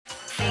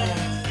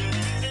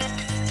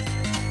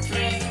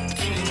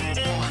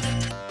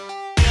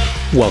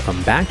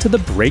Welcome back to The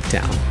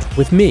Breakdown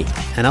with me,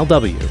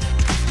 NLW.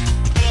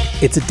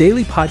 It's a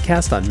daily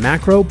podcast on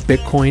macro,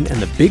 Bitcoin,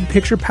 and the big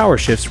picture power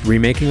shifts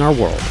remaking our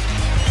world.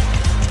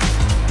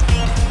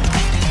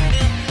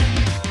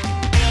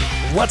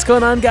 What's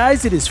going on,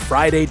 guys? It is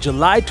Friday,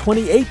 July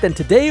 28th, and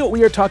today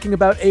we are talking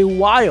about a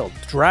wild,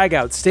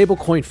 drag-out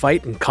stablecoin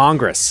fight in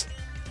Congress.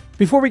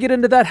 Before we get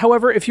into that,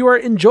 however, if you are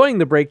enjoying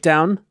The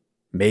Breakdown,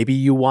 maybe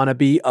you want to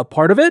be a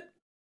part of it?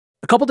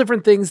 A couple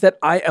different things that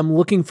I am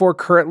looking for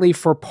currently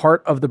for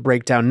part of the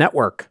Breakdown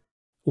network.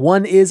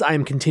 One is I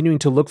am continuing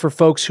to look for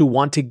folks who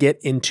want to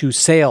get into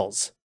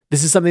sales.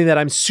 This is something that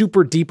I'm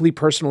super deeply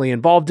personally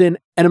involved in,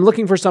 and I'm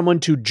looking for someone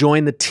to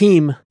join the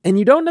team, and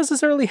you don't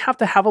necessarily have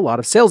to have a lot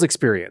of sales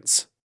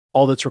experience.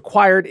 All that's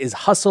required is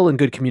hustle and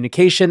good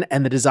communication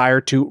and the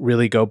desire to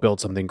really go build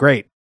something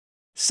great.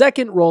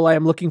 Second role I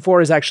am looking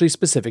for is actually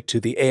specific to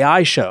the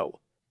AI show.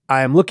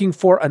 I am looking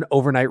for an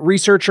overnight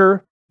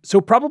researcher, so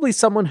probably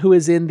someone who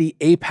is in the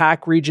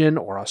APAC region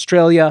or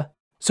Australia.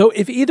 So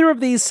if either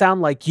of these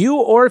sound like you,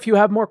 or if you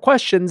have more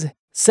questions,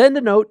 send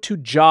a note to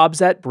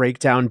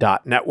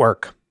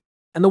jobs@breakdown.network.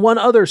 And the one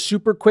other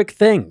super quick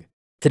thing,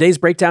 today's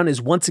breakdown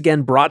is once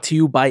again brought to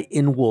you by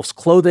In Wolf's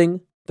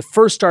Clothing, the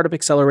first startup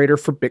accelerator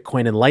for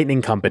Bitcoin and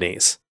Lightning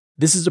companies.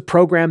 This is a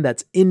program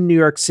that's in New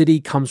York City,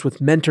 comes with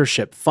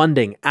mentorship,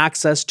 funding,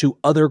 access to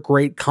other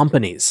great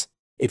companies.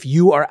 If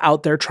you are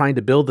out there trying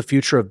to build the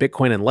future of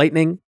Bitcoin and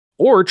Lightning,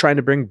 or trying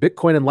to bring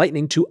Bitcoin and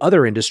Lightning to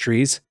other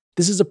industries,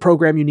 this is a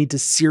program you need to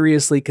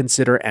seriously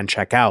consider and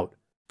check out.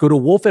 Go to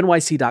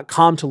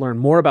wolfnyc.com to learn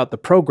more about the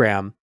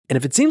program, and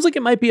if it seems like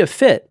it might be a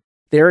fit,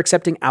 they are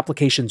accepting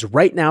applications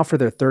right now for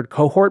their third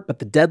cohort, but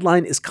the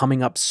deadline is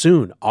coming up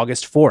soon,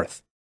 August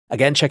 4th.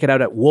 Again, check it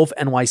out at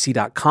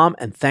wolfnyc.com,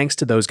 and thanks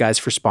to those guys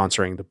for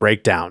sponsoring the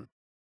breakdown.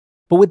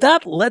 But with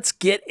that, let's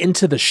get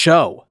into the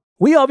show.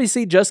 We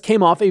obviously just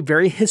came off a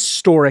very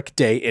historic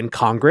day in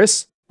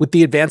Congress, with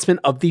the advancement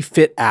of the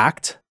FIT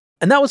Act,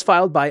 and that was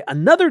followed by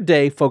another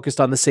day focused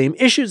on the same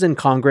issues in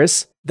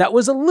Congress that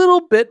was a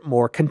little bit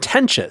more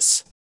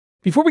contentious.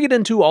 Before we get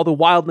into all the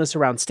wildness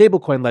around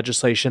stablecoin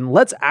legislation,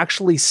 let's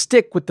actually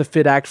stick with the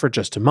FIT Act for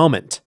just a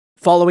moment.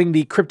 Following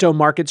the Crypto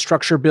Market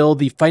Structure Bill,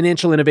 the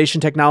Financial Innovation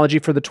Technology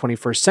for the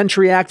 21st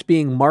Century Act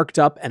being marked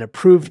up and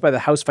approved by the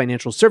House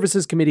Financial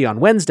Services Committee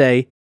on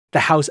Wednesday, the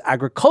House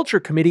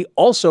Agriculture Committee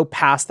also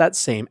passed that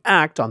same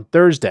act on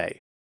Thursday.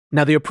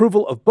 Now, the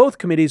approval of both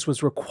committees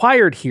was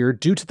required here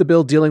due to the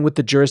bill dealing with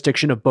the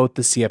jurisdiction of both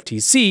the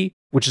CFTC,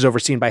 which is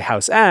overseen by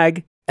House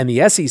Ag, and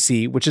the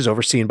SEC, which is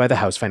overseen by the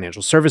House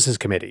Financial Services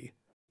Committee.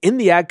 In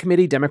the Ag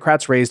Committee,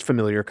 Democrats raised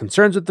familiar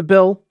concerns with the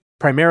bill,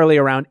 primarily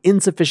around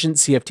insufficient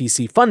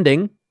CFTC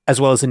funding,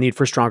 as well as the need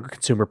for stronger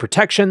consumer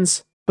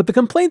protections, but the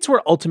complaints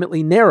were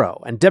ultimately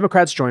narrow, and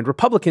Democrats joined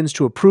Republicans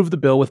to approve the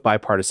bill with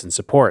bipartisan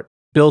support.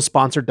 Bill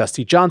sponsor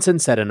Dusty Johnson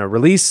said in a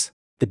release,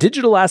 "The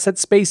digital asset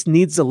space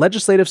needs a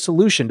legislative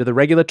solution to the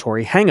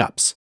regulatory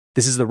hangups.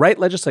 This is the right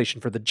legislation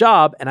for the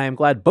job, and I am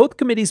glad both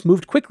committees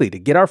moved quickly to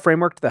get our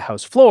framework to the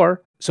House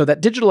floor so that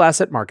digital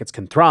asset markets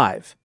can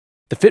thrive.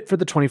 The Fit for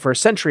the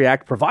 21st Century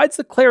Act provides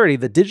the clarity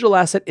the digital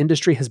asset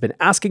industry has been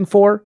asking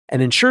for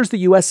and ensures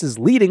the U.S. is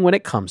leading when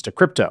it comes to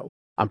crypto.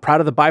 I'm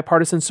proud of the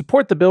bipartisan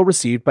support the bill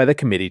received by the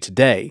committee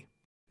today."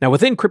 Now,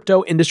 within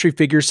crypto, industry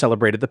figures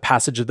celebrated the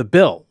passage of the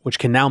bill, which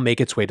can now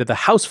make its way to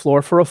the House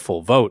floor for a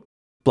full vote.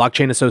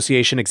 Blockchain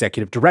Association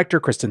Executive Director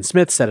Kristen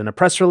Smith said in a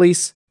press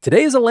release,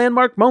 "Today is a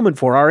landmark moment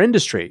for our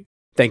industry.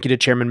 Thank you to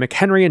Chairman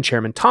McHenry and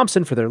Chairman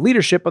Thompson for their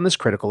leadership on this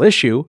critical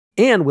issue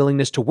and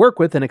willingness to work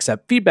with and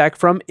accept feedback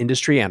from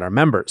industry and our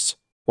members.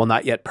 While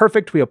not yet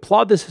perfect, we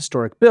applaud this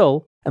historic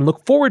bill and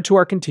look forward to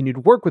our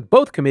continued work with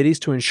both committees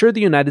to ensure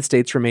the United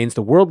States remains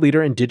the world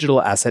leader in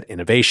digital asset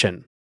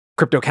innovation."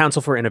 Crypto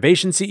Council for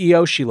Innovation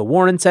CEO Sheila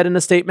Warren said in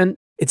a statement,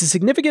 "It's a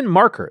significant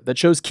marker that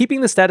shows keeping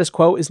the status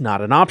quo is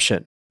not an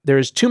option. There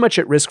is too much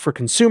at risk for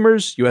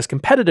consumers, U.S.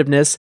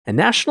 competitiveness, and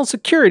national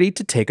security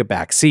to take a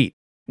back seat."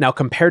 Now,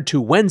 compared to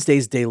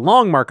Wednesday's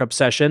day-long markup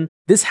session,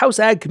 this House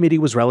Ag Committee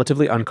was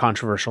relatively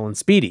uncontroversial and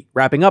speedy,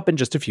 wrapping up in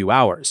just a few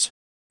hours.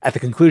 At the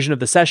conclusion of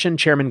the session,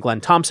 Chairman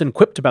Glenn Thompson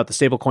quipped about the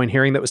stablecoin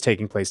hearing that was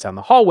taking place down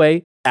the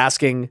hallway,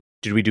 asking,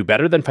 "Did we do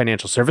better than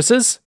financial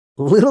services?"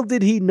 Little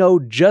did he know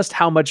just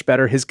how much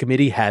better his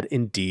committee had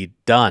indeed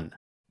done.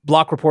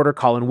 Block reporter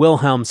Colin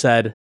Wilhelm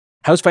said,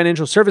 "House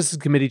Financial Services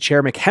Committee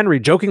Chair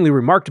McHenry jokingly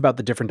remarked about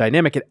the different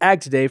dynamic at Ag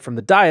today from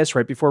the dais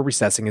right before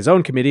recessing his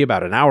own committee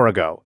about an hour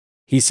ago.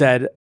 He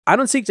said, 'I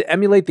don't seek to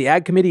emulate the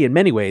Ag Committee in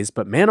many ways,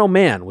 but man oh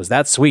man, was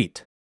that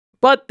sweet.'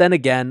 But then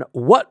again,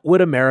 what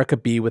would America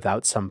be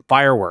without some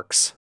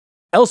fireworks?"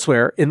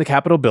 Elsewhere in the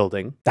Capitol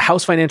building, the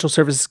House Financial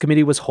Services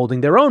Committee was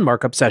holding their own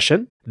markup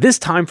session, this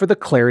time for the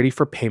Clarity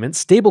for Payment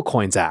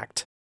Stablecoins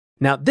Act.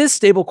 Now, this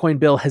stablecoin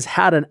bill has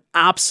had an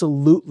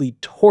absolutely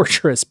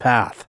torturous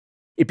path.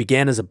 It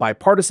began as a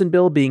bipartisan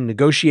bill being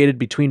negotiated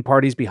between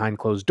parties behind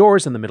closed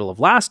doors in the middle of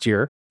last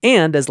year,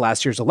 and as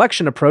last year's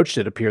election approached,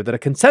 it appeared that a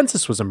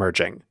consensus was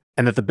emerging,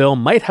 and that the bill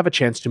might have a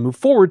chance to move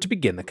forward to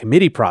begin the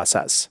committee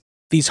process.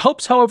 These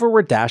hopes, however,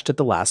 were dashed at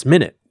the last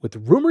minute, with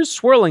rumors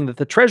swirling that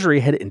the Treasury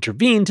had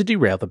intervened to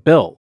derail the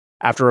bill.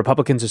 After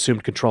Republicans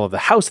assumed control of the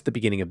House at the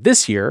beginning of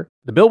this year,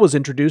 the bill was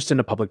introduced and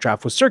a public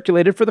draft was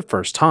circulated for the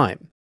first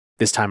time.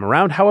 This time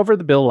around, however,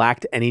 the bill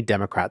lacked any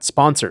Democrat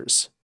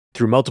sponsors.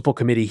 Through multiple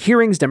committee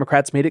hearings,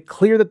 Democrats made it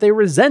clear that they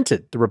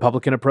resented the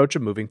Republican approach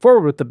of moving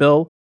forward with the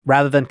bill,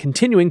 rather than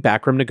continuing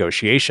backroom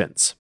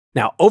negotiations.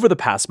 Now, over the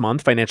past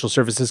month, Financial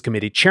Services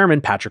Committee Chairman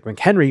Patrick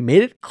McHenry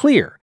made it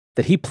clear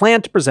that he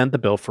planned to present the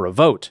bill for a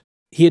vote.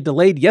 He had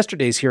delayed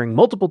yesterday's hearing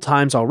multiple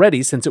times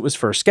already since it was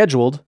first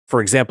scheduled.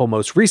 For example,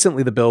 most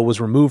recently the bill was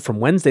removed from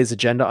Wednesday's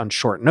agenda on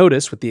short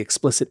notice with the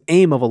explicit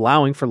aim of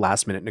allowing for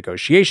last-minute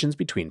negotiations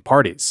between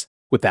parties.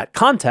 With that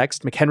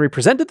context, McHenry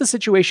presented the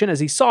situation as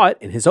he saw it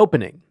in his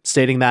opening,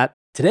 stating that,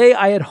 "Today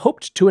I had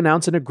hoped to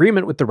announce an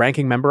agreement with the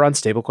ranking member on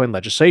stablecoin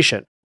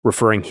legislation,"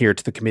 referring here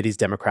to the committee's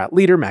Democrat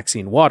leader,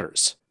 Maxine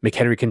Waters.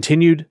 McHenry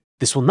continued,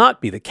 "This will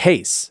not be the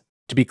case.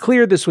 To be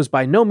clear, this was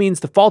by no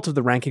means the fault of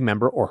the ranking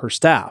member or her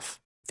staff.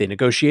 They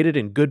negotiated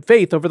in good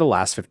faith over the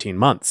last 15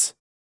 months.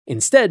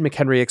 Instead,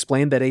 McHenry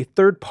explained that a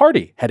third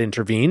party had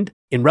intervened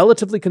in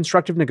relatively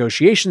constructive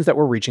negotiations that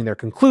were reaching their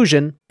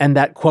conclusion, and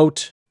that,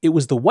 quote, it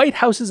was the White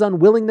House's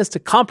unwillingness to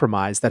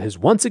compromise that has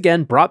once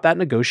again brought that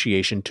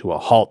negotiation to a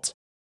halt."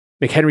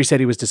 McHenry said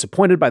he was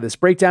disappointed by this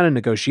breakdown in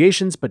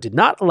negotiations, but did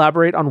not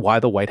elaborate on why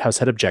the White House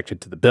had objected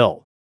to the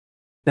bill.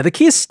 Now, the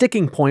key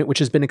sticking point, which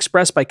has been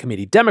expressed by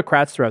committee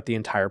Democrats throughout the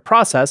entire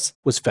process,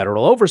 was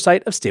federal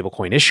oversight of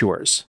stablecoin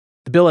issuers.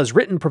 The bill as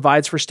written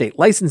provides for state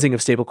licensing of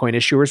stablecoin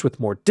issuers with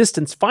more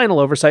distant final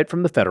oversight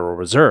from the Federal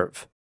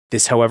Reserve.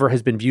 This, however,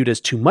 has been viewed as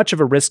too much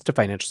of a risk to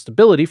financial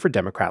stability for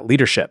Democrat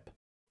leadership.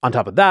 On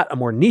top of that, a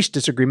more niche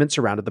disagreement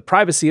surrounded the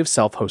privacy of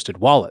self-hosted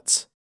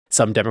wallets.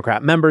 Some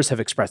Democrat members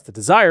have expressed the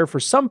desire for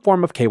some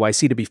form of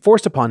KYC to be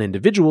forced upon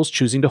individuals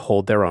choosing to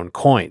hold their own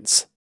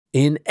coins.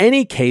 In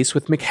any case,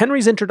 with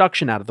McHenry's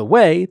introduction out of the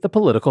way, the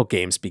political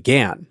games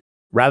began.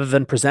 Rather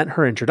than present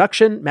her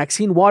introduction,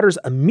 Maxine Waters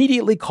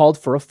immediately called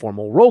for a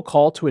formal roll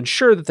call to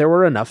ensure that there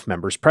were enough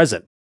members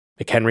present.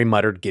 McHenry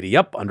muttered "giddy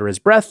up" under his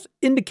breath,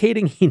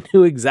 indicating he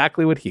knew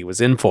exactly what he was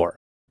in for.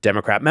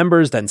 Democrat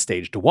members then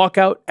staged a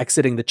walkout,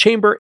 exiting the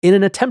chamber in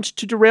an attempt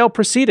to derail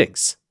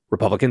proceedings.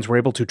 Republicans were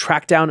able to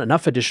track down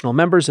enough additional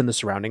members in the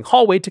surrounding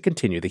hallway to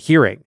continue the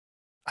hearing.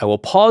 I will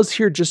pause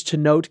here just to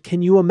note,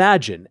 can you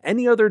imagine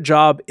any other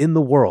job in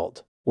the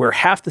world where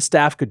half the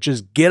staff could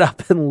just get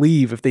up and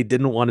leave if they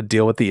didn't want to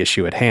deal with the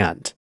issue at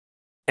hand?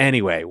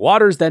 Anyway,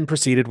 Waters then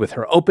proceeded with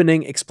her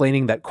opening,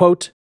 explaining that,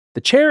 quote,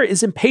 the chair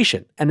is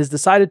impatient and has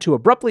decided to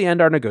abruptly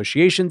end our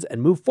negotiations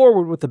and move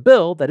forward with a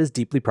bill that is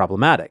deeply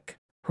problematic.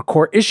 Her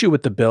core issue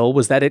with the bill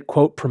was that it,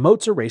 quote,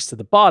 promotes a race to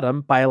the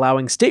bottom by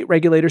allowing state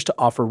regulators to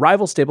offer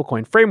rival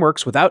stablecoin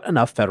frameworks without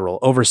enough federal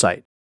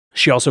oversight.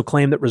 She also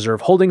claimed that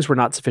reserve holdings were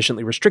not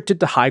sufficiently restricted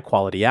to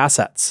high-quality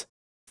assets.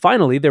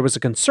 Finally, there was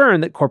a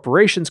concern that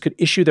corporations could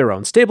issue their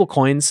own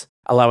stablecoins,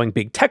 allowing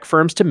big tech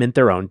firms to mint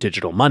their own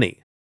digital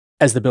money.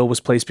 As the bill was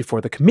placed before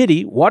the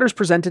committee, Waters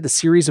presented a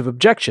series of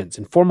objections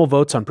and formal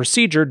votes on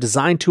procedure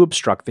designed to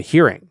obstruct the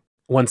hearing.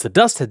 Once the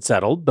dust had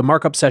settled, the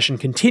markup session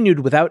continued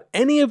without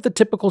any of the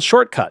typical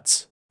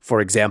shortcuts. For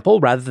example,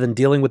 rather than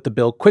dealing with the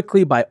bill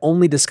quickly by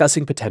only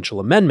discussing potential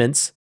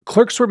amendments,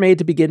 clerks were made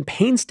to begin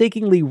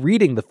painstakingly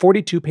reading the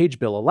 42-page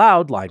bill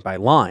aloud line by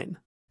line.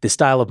 This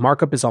style of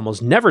markup is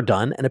almost never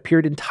done and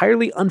appeared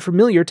entirely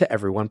unfamiliar to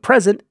everyone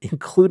present,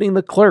 including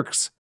the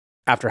clerks.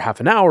 After half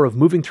an hour of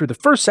moving through the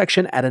first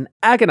section at an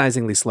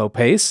agonizingly slow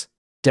pace,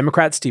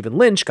 Democrat Stephen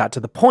Lynch got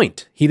to the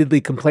point, heatedly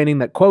complaining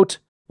that, quote,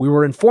 we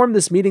were informed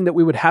this meeting that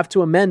we would have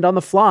to amend on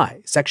the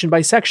fly, section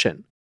by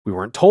section. We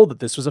weren't told that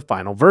this was a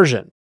final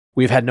version.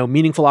 We've had no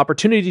meaningful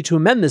opportunity to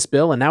amend this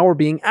bill, and now we're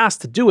being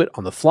asked to do it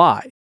on the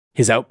fly.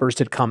 His outburst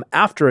had come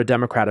after a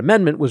Democrat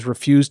amendment was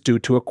refused due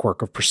to a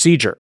quirk of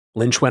procedure.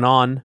 Lynch went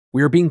on,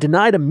 we are being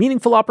denied a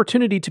meaningful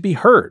opportunity to be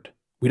heard.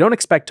 We don't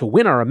expect to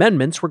win our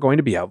amendments, we're going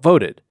to be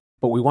outvoted.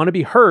 But we want to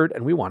be heard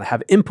and we want to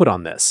have input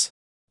on this.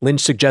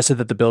 Lynch suggested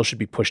that the bill should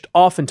be pushed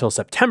off until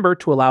September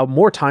to allow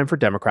more time for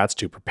Democrats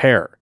to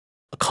prepare.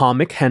 A calm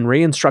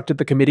McHenry instructed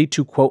the committee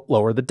to, quote,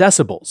 lower the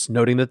decibels,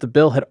 noting that the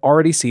bill had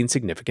already seen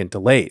significant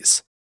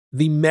delays.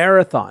 The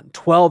marathon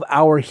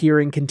 12-hour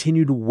hearing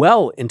continued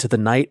well into the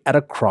night at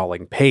a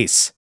crawling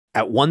pace.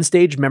 At one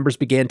stage, members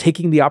began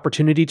taking the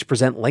opportunity to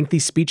present lengthy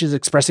speeches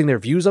expressing their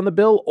views on the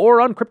bill or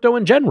on crypto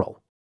in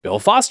general. Bill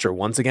Foster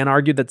once again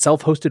argued that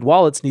self-hosted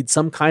wallets need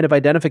some kind of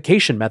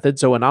identification method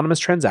so anonymous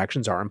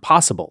transactions are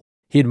impossible.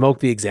 He invoked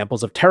the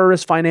examples of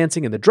terrorist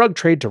financing and the drug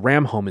trade to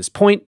ram home his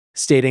point,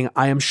 stating,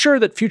 I am sure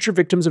that future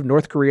victims of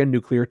North Korean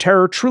nuclear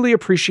terror truly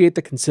appreciate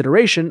the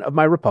consideration of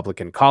my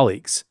Republican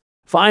colleagues.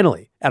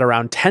 Finally, at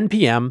around 10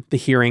 p.m., the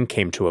hearing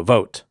came to a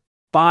vote.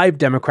 5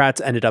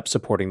 Democrats ended up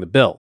supporting the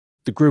bill.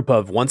 The group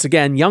of, once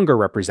again, younger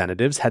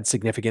representatives had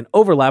significant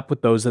overlap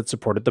with those that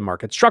supported the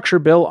market structure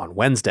bill on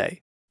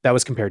Wednesday. That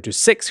was compared to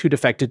 6 who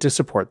defected to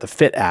support the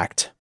FIT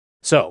Act.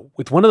 So,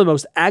 with one of the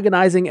most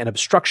agonizing and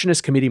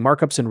obstructionist committee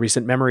markups in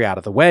recent memory out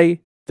of the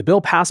way, the bill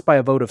passed by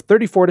a vote of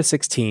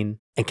 34-16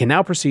 and can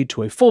now proceed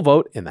to a full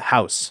vote in the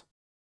House.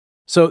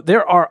 So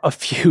there are a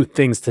few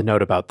things to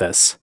note about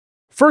this.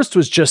 First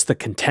was just the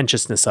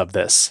contentiousness of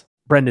this.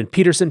 Brendan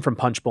Peterson from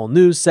Punchbowl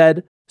News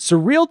said,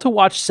 "Surreal to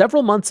watch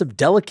several months of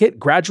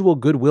delicate, gradual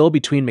goodwill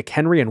between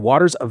McHenry and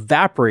Waters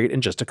evaporate in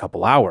just a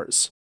couple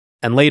hours."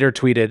 And later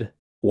tweeted,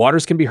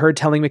 "Waters can be heard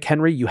telling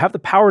McHenry, 'You have the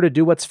power to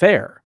do what's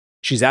fair.'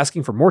 She's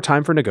asking for more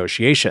time for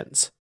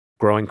negotiations.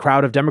 Growing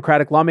crowd of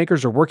Democratic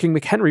lawmakers are working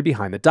McHenry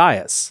behind the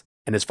dais.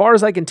 And as far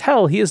as I can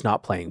tell, he is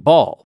not playing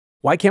ball.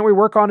 Why can't we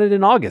work on it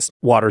in August?"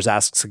 Waters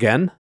asks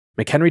again.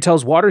 McHenry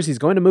tells Waters he's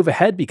going to move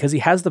ahead because he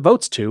has the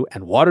votes to,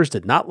 and Waters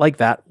did not like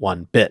that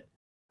one bit.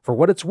 For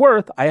what it's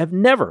worth, I have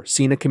never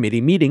seen a committee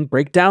meeting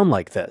break down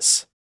like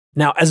this.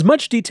 Now, as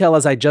much detail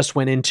as I just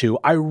went into,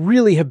 I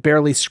really have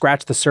barely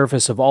scratched the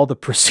surface of all the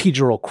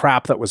procedural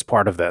crap that was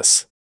part of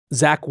this.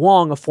 Zach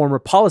Wong, a former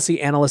policy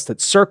analyst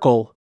at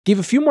Circle, gave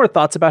a few more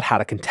thoughts about how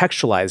to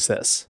contextualize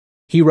this.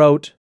 He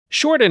wrote,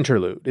 "Short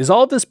interlude. Is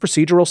all of this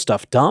procedural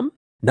stuff dumb?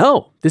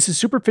 No, this is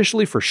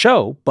superficially for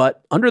show,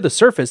 but under the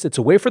surface, it's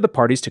a way for the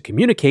parties to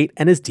communicate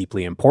and is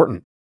deeply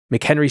important.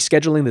 McHenry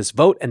scheduling this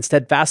vote and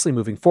steadfastly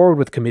moving forward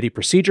with committee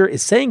procedure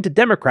is saying to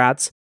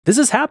Democrats, this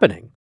is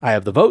happening. I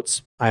have the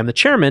votes. I am the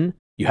chairman.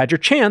 You had your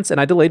chance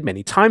and I delayed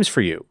many times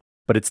for you.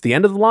 But it's the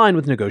end of the line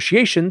with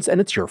negotiations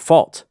and it's your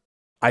fault."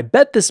 I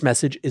bet this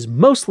message is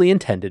mostly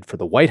intended for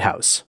the White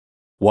House.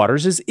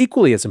 Waters is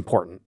equally as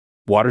important.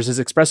 Waters is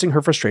expressing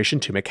her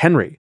frustration to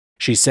McHenry.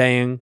 She's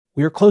saying,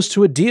 "We are close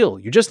to a deal.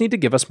 You just need to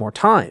give us more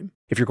time.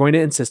 If you're going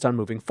to insist on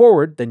moving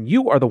forward, then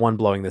you are the one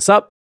blowing this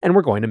up, and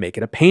we're going to make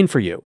it a pain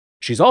for you."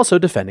 She's also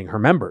defending her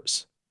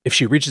members. If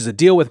she reaches a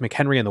deal with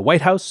McHenry and the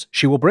White House,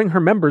 she will bring her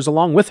members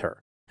along with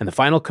her, and the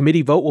final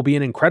committee vote will be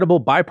an incredible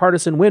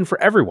bipartisan win for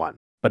everyone,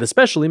 but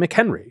especially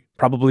McHenry,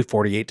 probably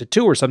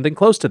 48-2 or something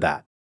close to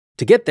that.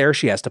 To get there,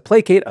 she has to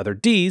placate other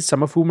Ds,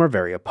 some of whom are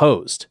very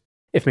opposed.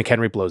 If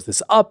McHenry blows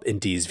this up, in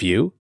D's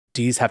view,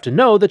 Ds have to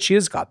know that she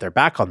has got their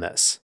back on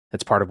this.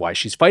 That's part of why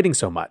she's fighting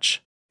so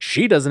much.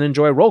 She doesn't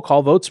enjoy roll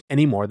call votes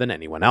any more than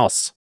anyone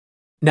else.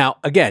 Now,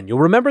 again, you'll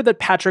remember that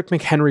Patrick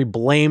McHenry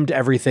blamed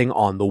everything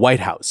on the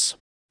White House.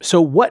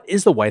 So what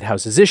is the White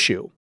House's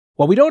issue?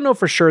 Well, we don't know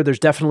for sure. There's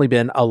definitely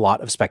been a lot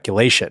of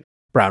speculation.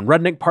 Brown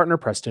Rudnick partner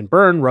Preston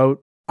Byrne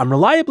wrote, "I'm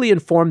reliably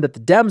informed that the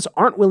Dems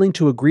aren't willing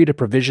to agree to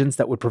provisions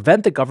that would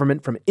prevent the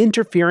government from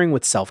interfering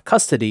with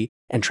self-custody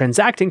and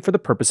transacting for the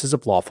purposes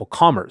of lawful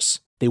commerce.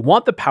 They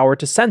want the power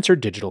to censor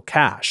digital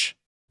cash.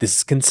 This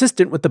is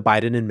consistent with the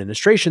Biden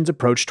administration's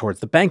approach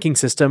towards the banking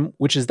system,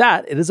 which is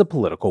that it is a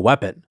political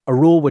weapon. A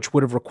rule which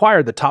would have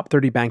required the top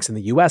 30 banks in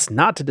the US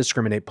not to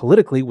discriminate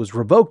politically was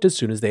revoked as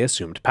soon as they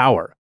assumed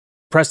power."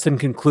 Preston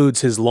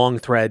concludes his long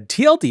thread,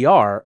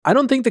 "TLDR, I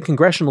don't think the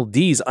congressional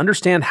Ds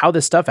understand how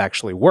this stuff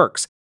actually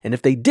works, and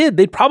if they did,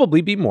 they'd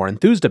probably be more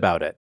enthused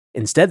about it.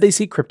 Instead, they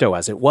see crypto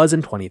as it was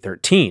in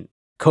 2013,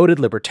 coded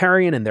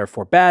libertarian and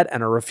therefore bad,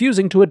 and are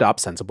refusing to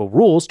adopt sensible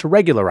rules to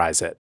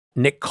regularize it."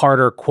 Nick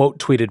Carter quote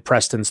tweeted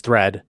Preston's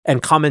thread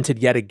and commented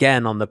yet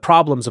again on the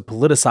problems of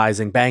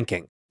politicizing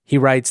banking. He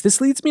writes, "This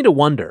leads me to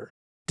wonder,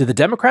 do the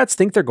Democrats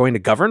think they're going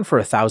to govern for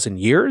 1,000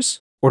 years?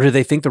 Or do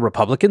they think the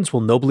Republicans will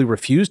nobly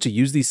refuse to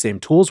use these same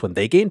tools when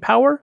they gain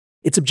power?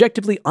 It's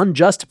objectively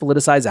unjust to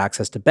politicize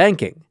access to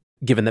banking,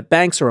 given that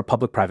banks are a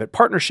public-private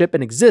partnership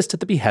and exist at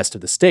the behest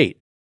of the state.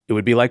 It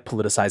would be like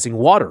politicizing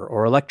water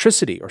or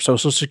electricity or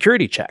social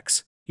security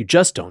checks. You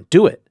just don't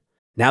do it.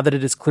 Now that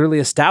it is clearly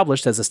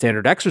established as a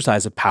standard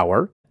exercise of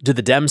power, do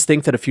the Dems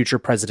think that a future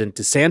President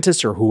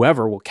DeSantis or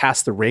whoever will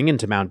cast the ring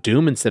into Mount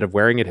Doom instead of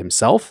wearing it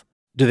himself?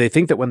 Do they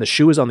think that when the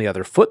shoe is on the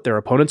other foot, their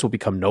opponents will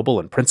become noble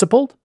and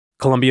principled?"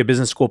 Columbia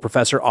Business School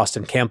professor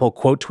Austin Campbell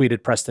quote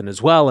tweeted Preston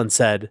as well and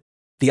said,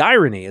 "The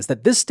irony is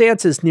that this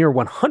stance is near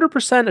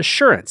 100%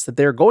 assurance that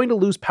they are going to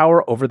lose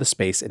power over the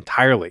space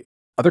entirely.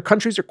 Other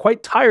countries are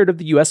quite tired of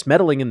the US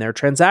meddling in their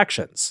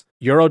transactions.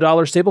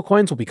 Eurodollar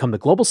stablecoins will become the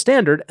global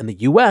standard and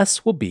the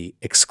US will be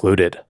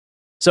excluded."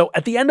 So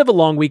at the end of a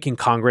long week in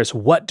Congress,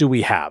 what do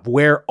we have?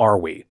 Where are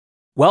we?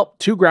 Well,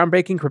 2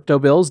 groundbreaking crypto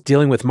bills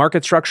dealing with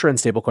market structure and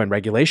stablecoin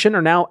regulation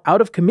are now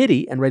out of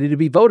committee and ready to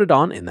be voted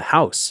on in the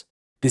House.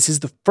 This is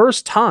the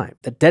first time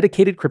that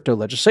dedicated crypto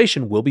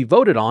legislation will be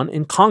voted on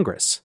in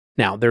Congress.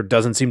 Now, there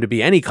doesn't seem to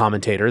be any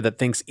commentator that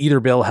thinks either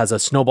bill has a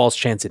snowball's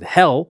chance in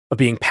hell of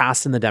being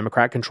passed in the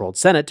Democrat-controlled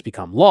Senate to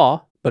become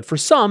law, but for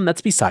some,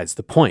 that's besides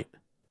the point.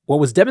 What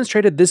was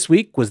demonstrated this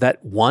week was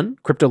that 1,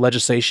 crypto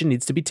legislation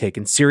needs to be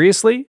taken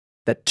seriously,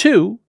 that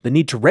 2, the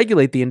need to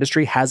regulate the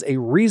industry has a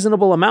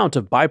reasonable amount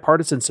of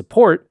bipartisan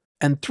support,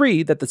 and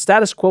 3, that the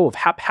status quo of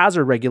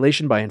haphazard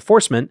regulation by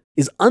enforcement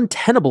is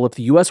untenable if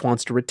the US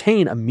wants to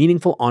retain a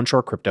meaningful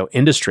onshore crypto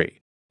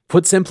industry.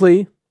 Put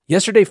simply,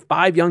 yesterday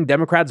 5 young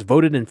Democrats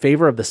voted in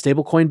favor of the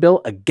stablecoin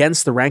bill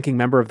against the ranking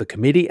member of the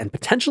committee and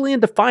potentially in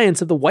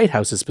defiance of the White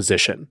House's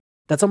position.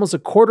 That's almost a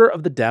quarter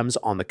of the Dems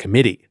on the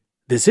committee.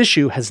 This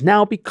issue has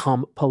now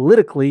become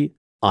politically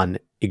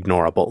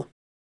unignorable.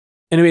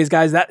 Anyways,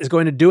 guys, that is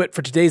going to do it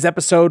for today's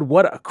episode.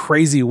 What a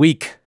crazy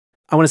week.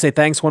 I want to say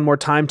thanks one more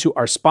time to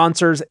our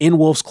sponsors, In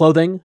Wolf's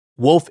Clothing.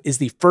 Wolf is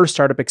the first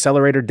startup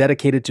accelerator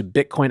dedicated to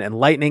Bitcoin and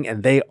Lightning,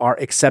 and they are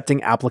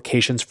accepting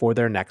applications for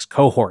their next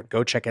cohort.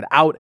 Go check it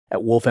out at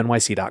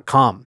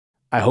wolfnyc.com.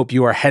 I hope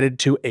you are headed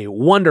to a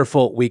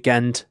wonderful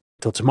weekend.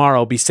 Till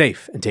tomorrow, be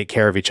safe and take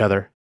care of each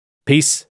other. Peace.